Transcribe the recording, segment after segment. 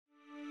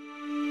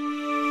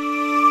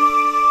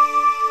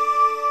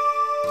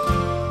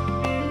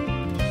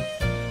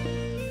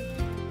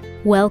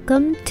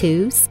Welcome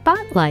to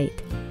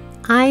Spotlight.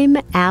 I'm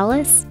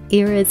Alice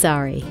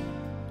Irrizary.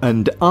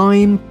 And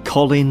I'm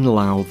Colin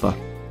Lowther.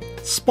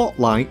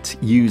 Spotlight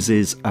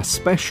uses a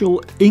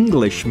special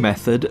English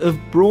method of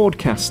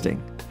broadcasting.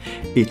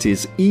 It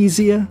is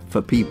easier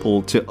for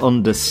people to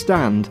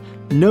understand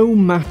no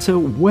matter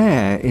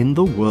where in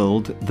the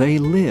world they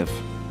live.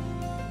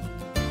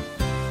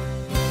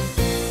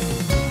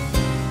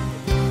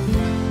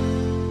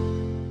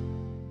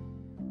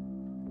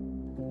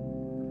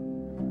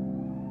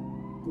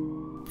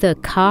 The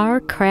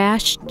car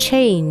crash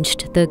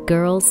changed the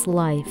girl's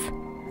life.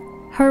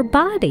 Her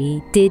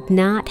body did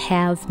not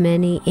have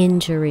many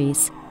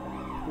injuries,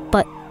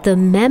 but the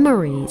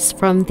memories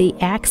from the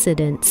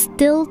accident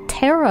still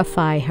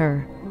terrify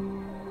her.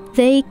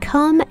 They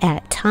come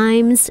at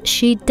times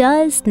she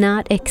does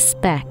not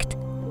expect.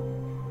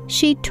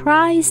 She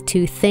tries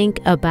to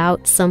think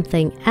about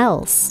something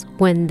else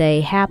when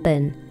they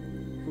happen,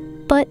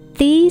 but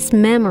these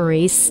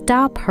memories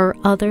stop her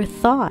other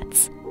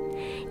thoughts.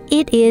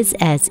 It is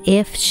as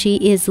if she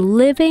is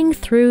living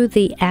through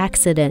the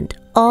accident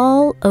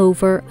all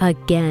over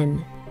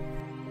again.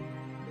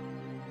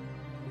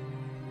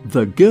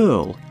 The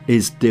girl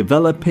is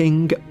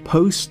developing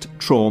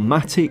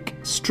post-traumatic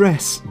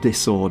stress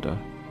disorder,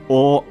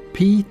 or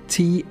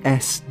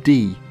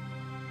PTSD.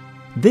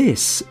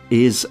 This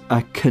is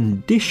a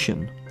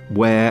condition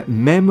where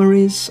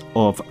memories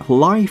of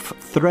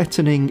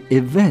life-threatening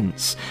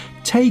events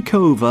take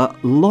over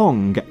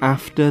long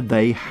after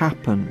they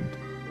happened.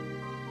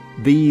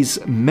 These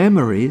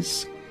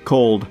memories,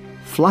 called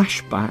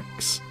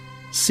flashbacks,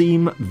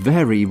 seem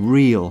very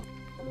real.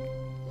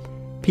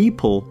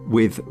 People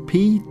with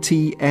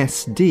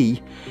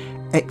PTSD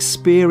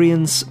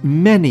experience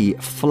many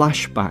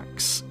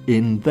flashbacks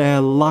in their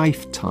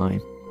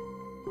lifetime.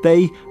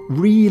 They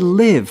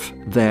relive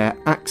their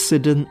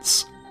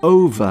accidents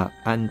over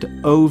and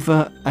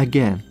over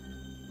again.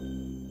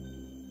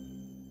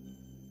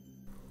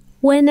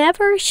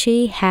 Whenever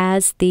she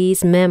has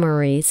these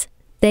memories,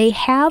 they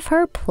have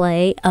her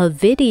play a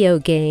video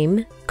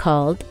game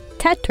called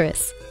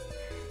Tetris.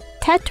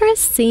 Tetris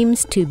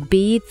seems to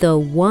be the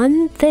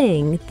one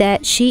thing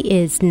that she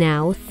is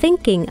now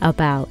thinking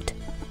about.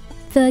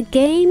 The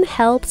game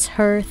helps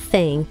her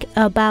think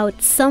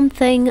about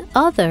something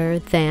other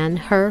than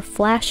her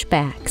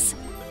flashbacks.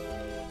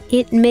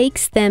 It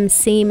makes them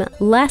seem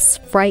less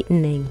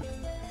frightening.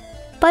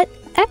 But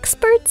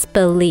experts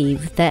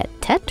believe that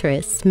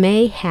Tetris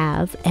may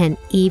have an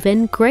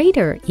even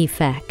greater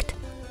effect.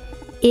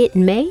 It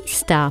may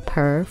stop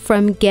her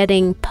from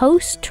getting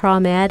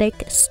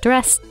post-traumatic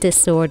stress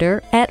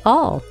disorder at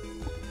all.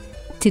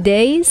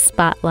 Today's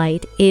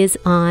spotlight is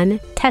on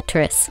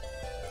Tetris,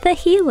 the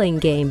healing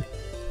game.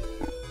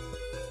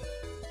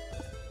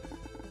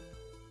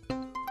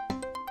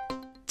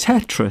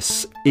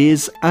 Tetris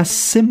is a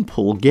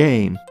simple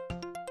game.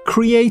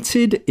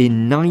 Created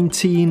in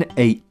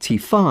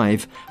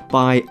 1985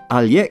 by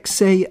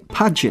Alexei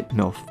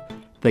Pajitnov,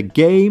 the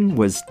game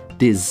was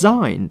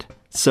designed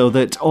so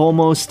that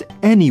almost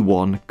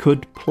anyone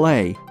could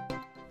play.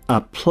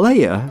 A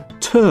player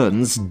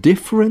turns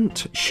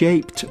different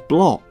shaped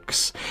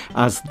blocks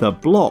as the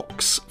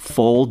blocks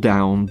fall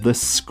down the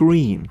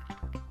screen.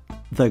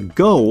 The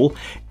goal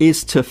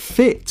is to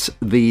fit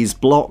these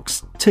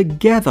blocks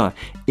together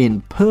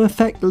in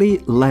perfectly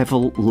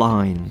level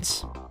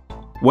lines.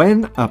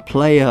 When a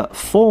player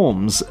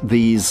forms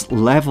these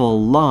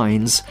level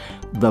lines,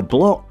 the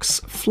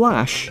blocks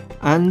flash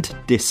and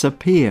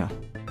disappear.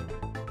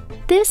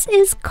 This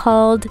is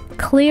called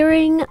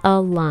clearing a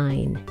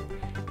line.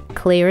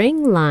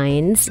 Clearing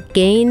lines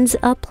gains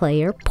a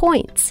player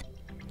points.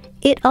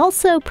 It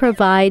also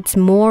provides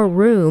more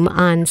room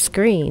on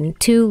screen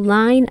to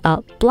line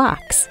up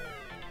blocks.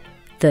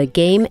 The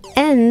game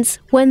ends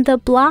when the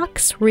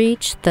blocks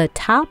reach the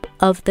top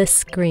of the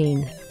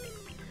screen.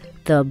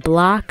 The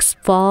blocks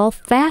fall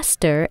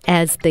faster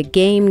as the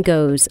game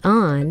goes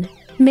on,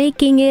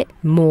 making it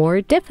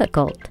more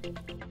difficult.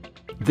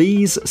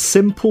 These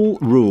simple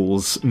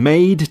rules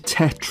made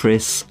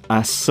Tetris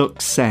a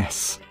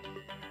success.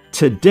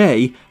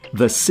 Today,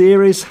 the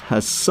series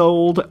has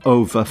sold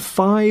over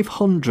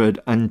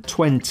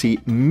 520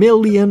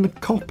 million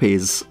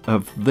copies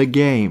of the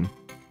game.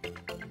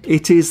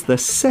 It is the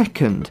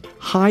second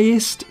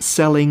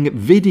highest-selling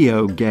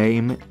video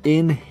game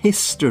in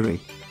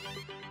history.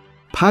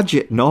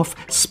 Pajitnov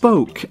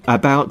spoke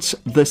about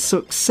the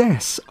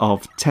success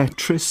of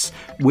Tetris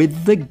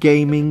with the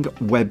gaming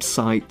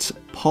website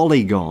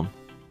Polygon.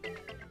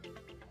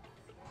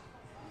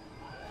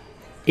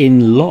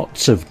 In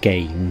lots of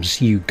games,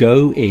 you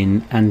go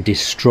in and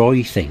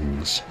destroy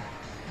things.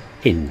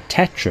 In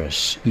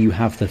Tetris, you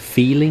have the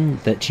feeling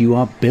that you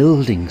are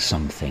building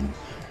something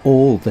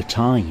all the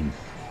time.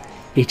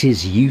 It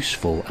is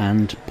useful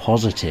and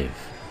positive.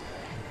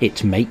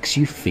 It makes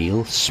you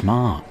feel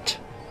smart.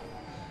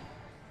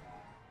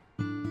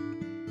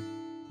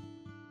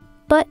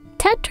 But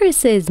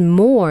Tetris is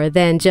more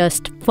than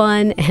just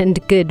fun and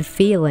good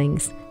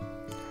feelings.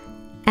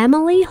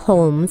 Emily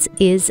Holmes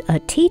is a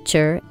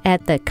teacher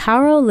at the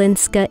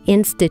Karolinska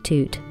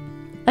Institute,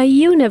 a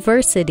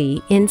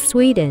university in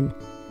Sweden.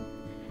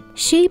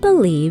 She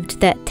believed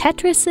that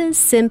Tetris's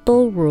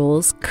simple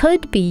rules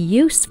could be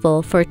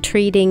useful for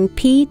treating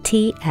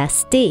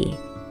PTSD.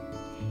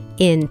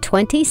 In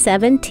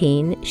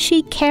 2017,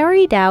 she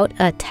carried out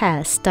a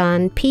test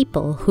on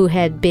people who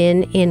had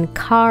been in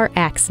car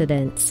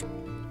accidents.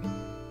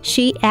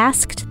 She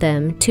asked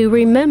them to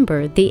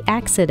remember the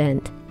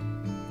accident.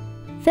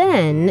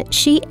 Then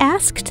she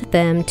asked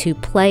them to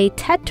play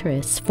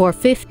Tetris for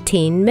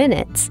 15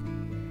 minutes.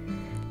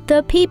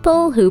 The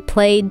people who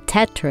played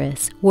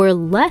Tetris were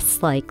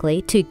less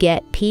likely to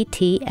get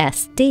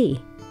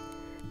PTSD.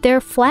 Their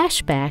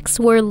flashbacks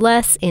were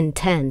less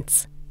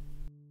intense.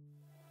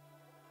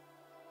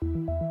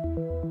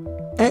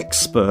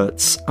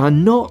 Experts are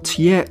not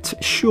yet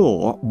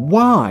sure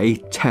why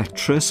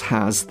Tetris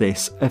has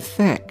this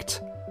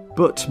effect,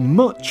 but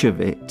much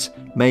of it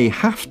may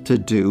have to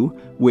do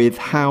with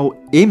how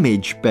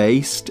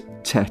image-based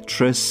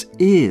Tetris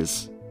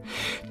is.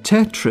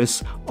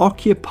 Tetris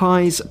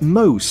occupies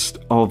most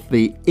of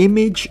the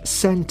image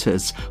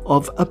centers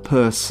of a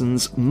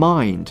person's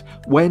mind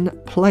when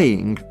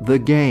playing the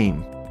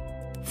game.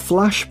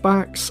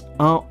 Flashbacks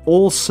are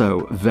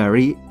also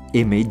very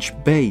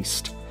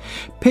image-based.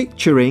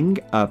 Picturing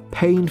a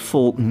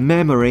painful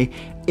memory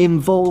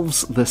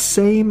involves the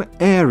same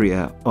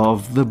area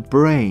of the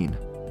brain.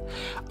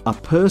 A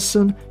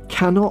person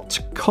cannot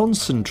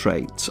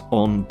concentrate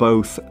on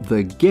both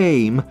the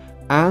game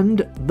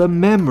and the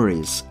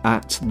memories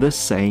at the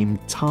same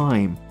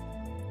time.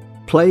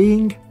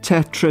 Playing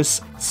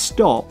Tetris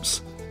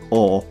stops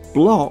or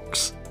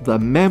blocks the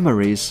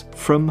memories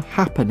from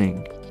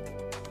happening.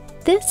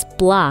 This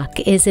block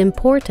is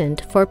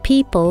important for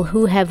people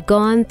who have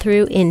gone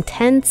through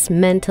intense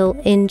mental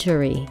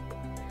injury.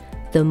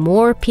 The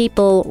more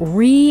people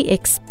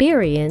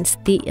re-experience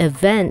the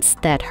events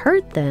that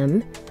hurt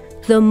them,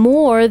 the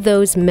more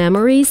those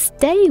memories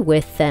stay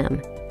with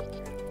them.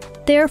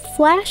 Their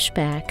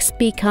flashbacks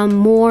become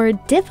more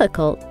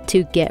difficult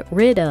to get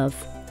rid of.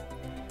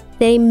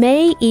 They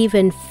may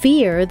even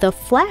fear the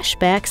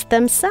flashbacks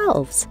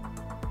themselves.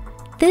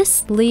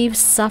 This leaves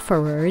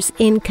sufferers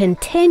in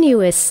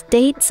continuous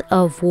states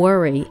of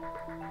worry.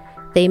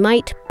 They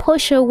might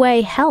push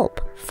away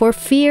help for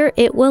fear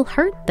it will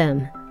hurt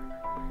them.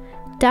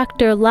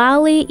 Dr.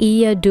 Lali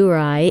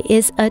Iyadurai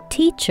is a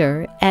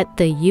teacher at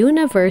the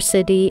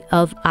University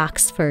of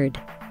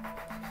Oxford.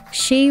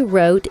 She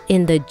wrote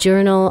in the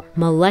journal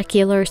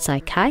Molecular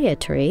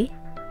Psychiatry,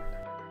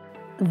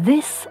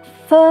 "This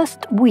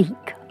first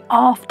week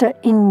after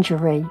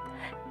injury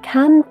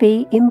can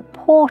be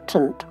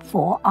important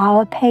for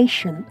our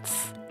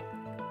patients.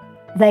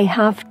 They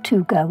have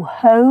to go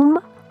home,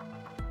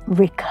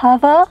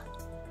 recover,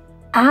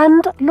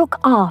 and look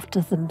after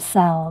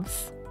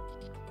themselves.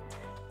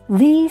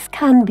 These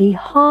can be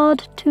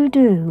hard to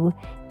do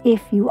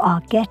if you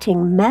are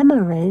getting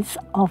memories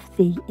of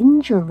the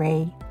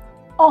injury,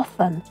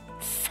 often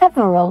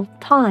several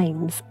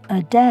times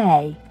a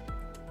day."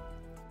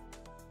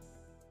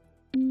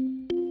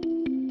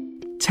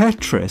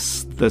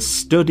 Tetris, the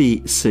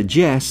study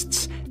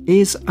suggests,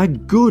 is a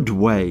good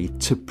way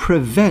to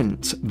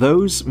prevent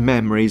those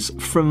memories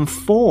from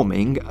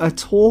forming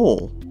at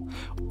all,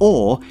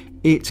 or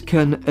it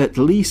can at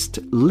least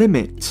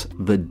limit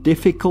the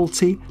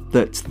difficulty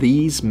that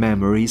these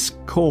memories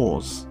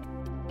cause.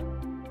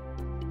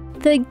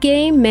 The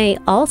game may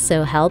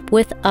also help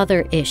with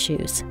other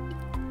issues.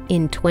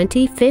 In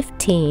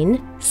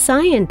 2015,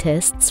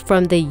 scientists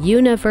from the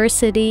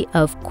University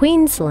of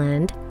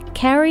Queensland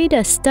carried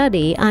a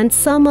study on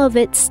some of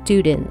its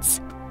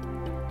students.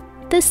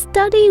 The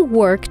study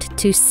worked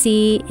to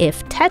see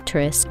if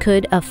Tetris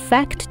could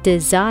affect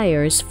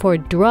desires for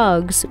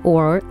drugs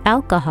or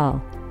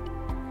alcohol.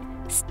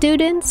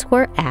 Students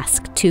were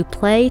asked to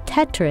play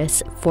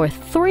Tetris for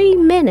 3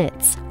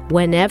 minutes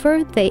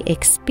whenever they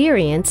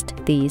experienced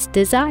these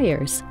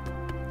desires.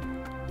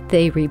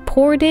 They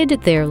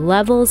reported their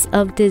levels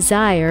of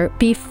desire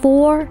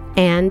before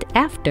and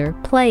after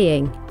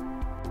playing.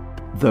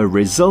 The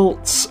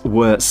results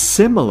were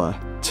similar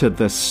to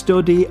the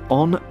study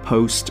on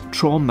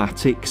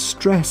post-traumatic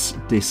stress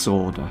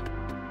disorder.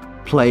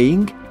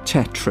 Playing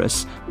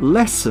Tetris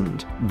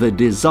lessened the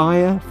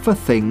desire for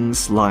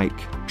things like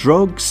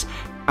drugs,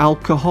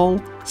 alcohol,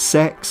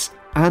 sex,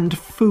 and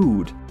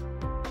food.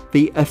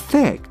 The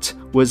effect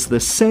was the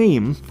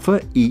same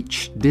for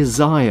each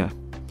desire.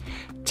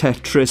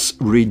 Tetris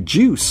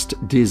reduced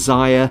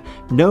desire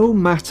no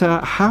matter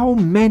how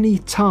many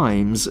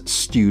times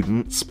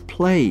students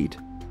played.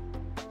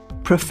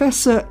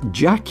 Professor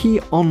Jackie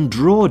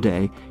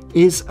Andrade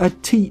is a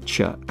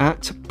teacher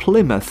at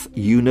Plymouth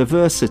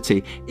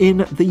University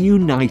in the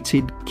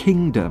United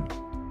Kingdom,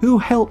 who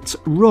helped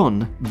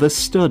run the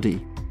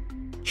study.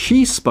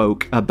 She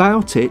spoke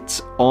about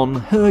it on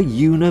her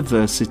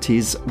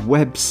university's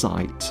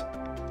website.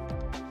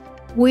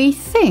 We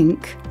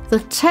think the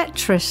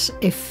Tetris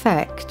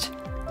effect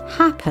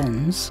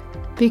happens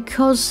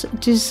because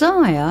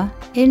desire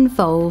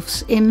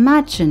involves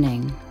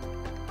imagining.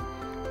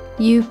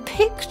 You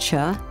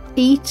picture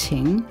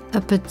eating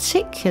a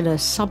particular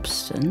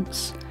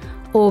substance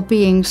or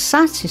being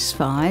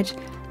satisfied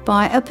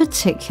by a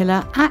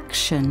particular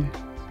action.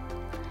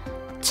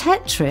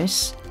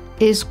 Tetris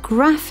is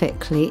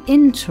graphically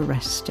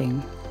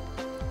interesting.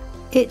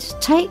 It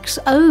takes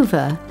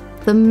over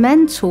the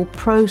mental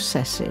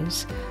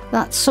processes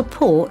that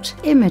support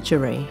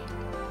imagery.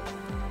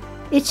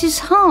 It is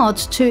hard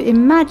to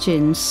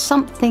imagine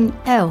something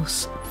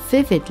else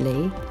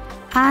vividly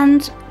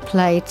and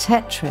play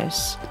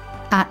Tetris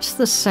at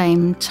the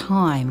same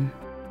time.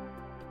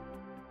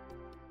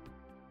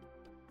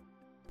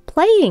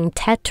 Playing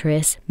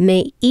Tetris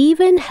may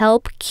even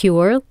help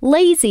cure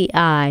lazy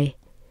eye.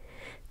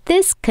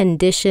 This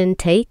condition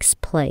takes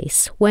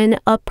place when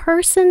a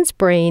person's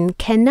brain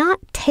cannot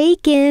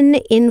take in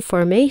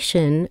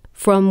information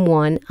from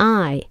one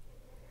eye.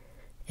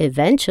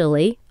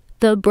 Eventually,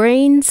 the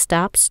brain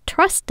stops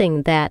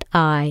trusting that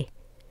eye.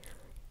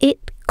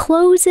 It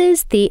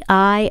closes the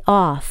eye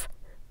off,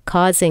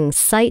 causing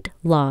sight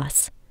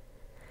loss.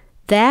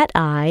 That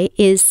eye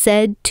is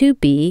said to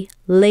be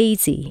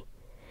lazy.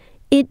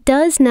 It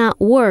does not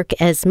work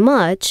as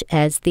much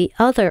as the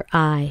other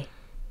eye.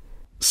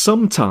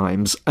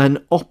 Sometimes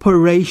an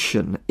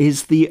operation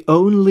is the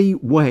only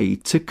way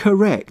to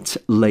correct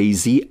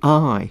lazy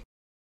eye,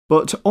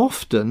 but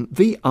often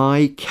the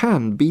eye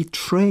can be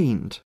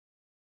trained.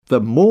 The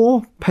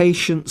more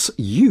patients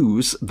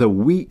use the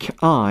weak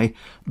eye,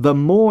 the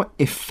more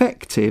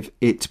effective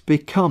it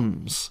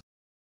becomes.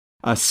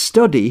 A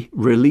study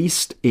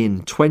released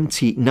in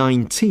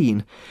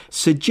 2019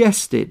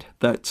 suggested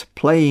that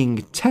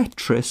playing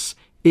Tetris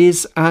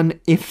is an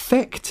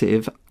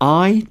effective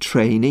eye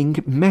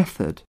training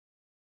method.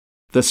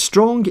 The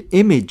strong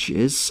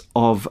images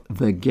of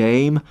the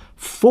game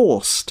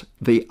forced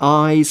the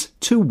eyes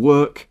to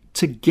work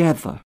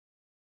together.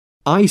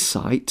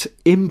 Eyesight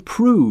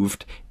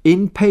improved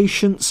in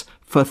patients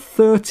for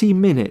 30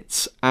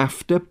 minutes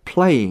after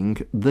playing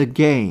the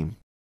game.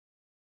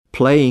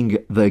 Playing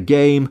the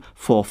game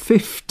for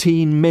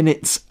 15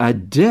 minutes a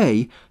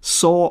day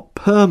saw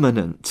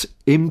permanent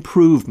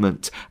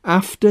improvement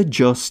after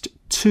just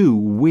 2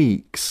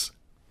 weeks.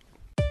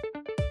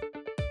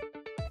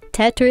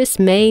 Tetris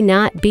may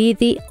not be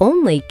the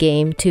only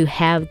game to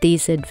have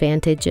these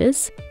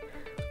advantages.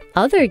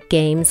 Other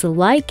games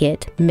like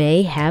it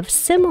may have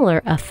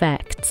similar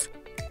effects.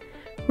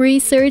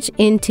 Research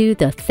into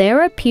the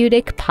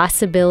therapeutic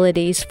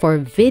possibilities for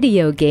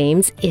video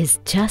games is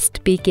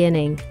just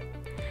beginning.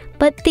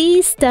 But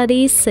these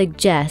studies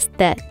suggest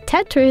that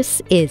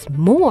Tetris is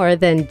more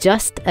than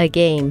just a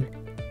game.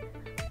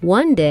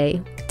 One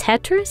day,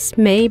 Tetris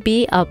may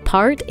be a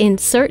part in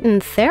certain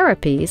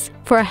therapies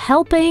for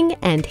helping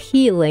and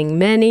healing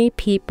many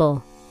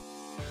people.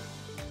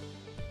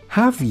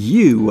 Have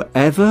you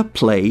ever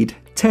played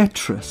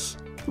Tetris?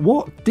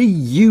 What do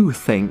you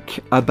think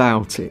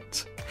about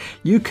it?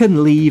 You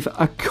can leave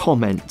a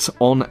comment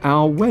on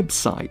our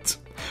website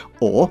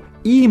or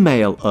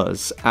email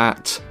us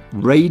at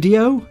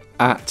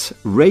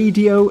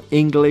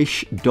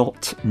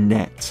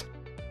radio@radioenglish.net.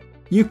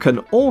 You can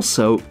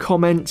also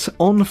comment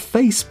on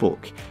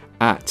Facebook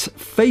at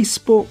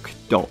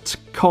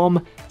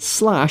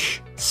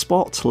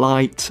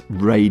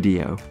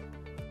facebook.com/spotlightradio.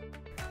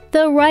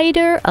 The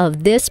writer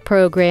of this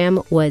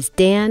program was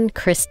Dan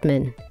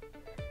Christman.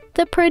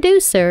 The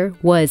producer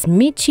was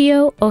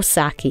Michio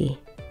Osaki.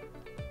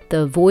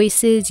 The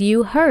voices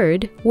you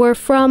heard were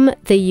from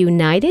the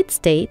United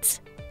States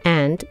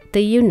and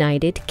the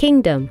United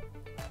Kingdom.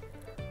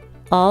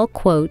 All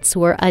quotes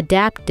were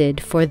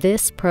adapted for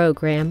this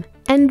program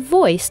and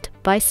voiced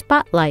by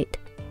Spotlight.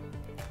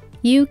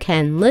 You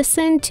can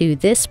listen to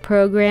this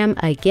program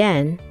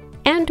again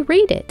and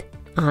read it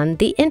on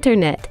the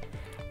internet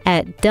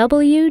at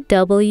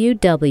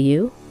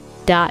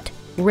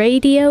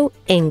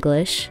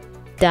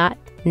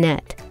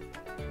www.radioenglish.net.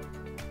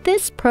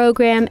 This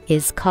program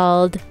is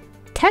called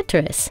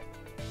Tetris,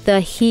 the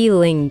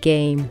Healing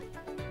Game.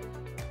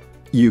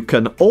 You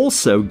can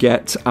also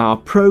get our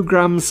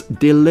programs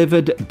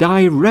delivered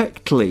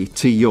directly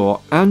to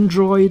your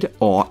Android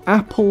or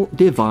Apple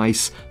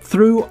device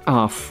through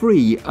our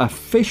free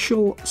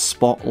official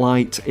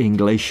Spotlight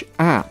English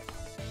app.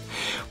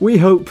 We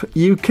hope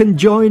you can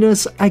join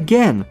us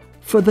again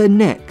for the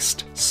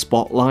next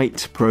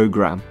Spotlight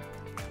program.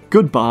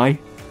 Goodbye.